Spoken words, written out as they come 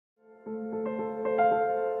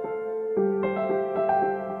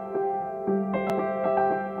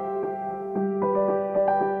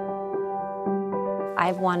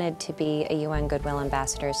I've wanted to be a UN Goodwill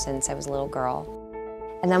Ambassador since I was a little girl.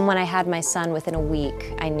 And then when I had my son, within a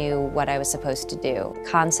week, I knew what I was supposed to do.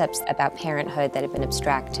 Concepts about parenthood that had been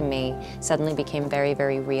abstract to me suddenly became very,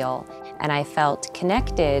 very real. And I felt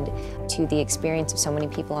connected to the experience of so many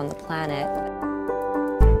people on the planet.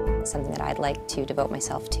 Something that I'd like to devote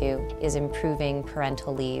myself to is improving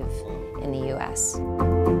parental leave in the US.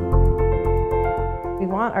 We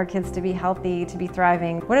want our kids to be healthy, to be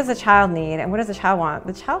thriving. What does a child need and what does a child want?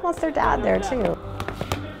 The child wants their dad there too.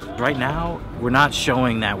 Right now, we're not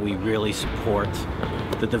showing that we really support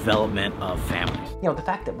the development of families. You know, the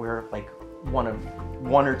fact that we're like one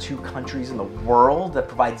or two countries in the world that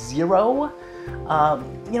provide zero,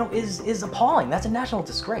 you know, is appalling. That's a national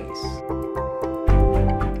disgrace.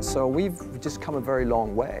 So we've just come a very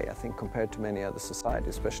long way, I think, compared to many other societies,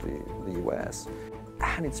 especially the US.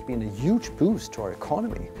 And it's been a huge boost to our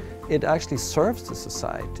economy. It actually serves the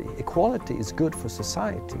society. Equality is good for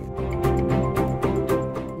society.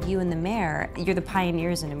 You and the mayor, you're the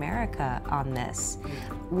pioneers in America on this.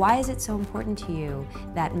 Why is it so important to you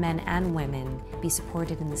that men and women be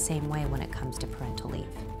supported in the same way when it comes to parental leave?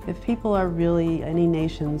 If people are really any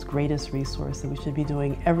nation's greatest resource, then we should be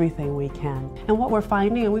doing everything we can. And what we're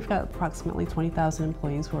finding, and we've got approximately 20,000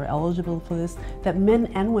 employees who are eligible for this, that men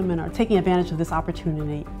and women are taking advantage of this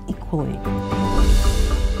opportunity equally.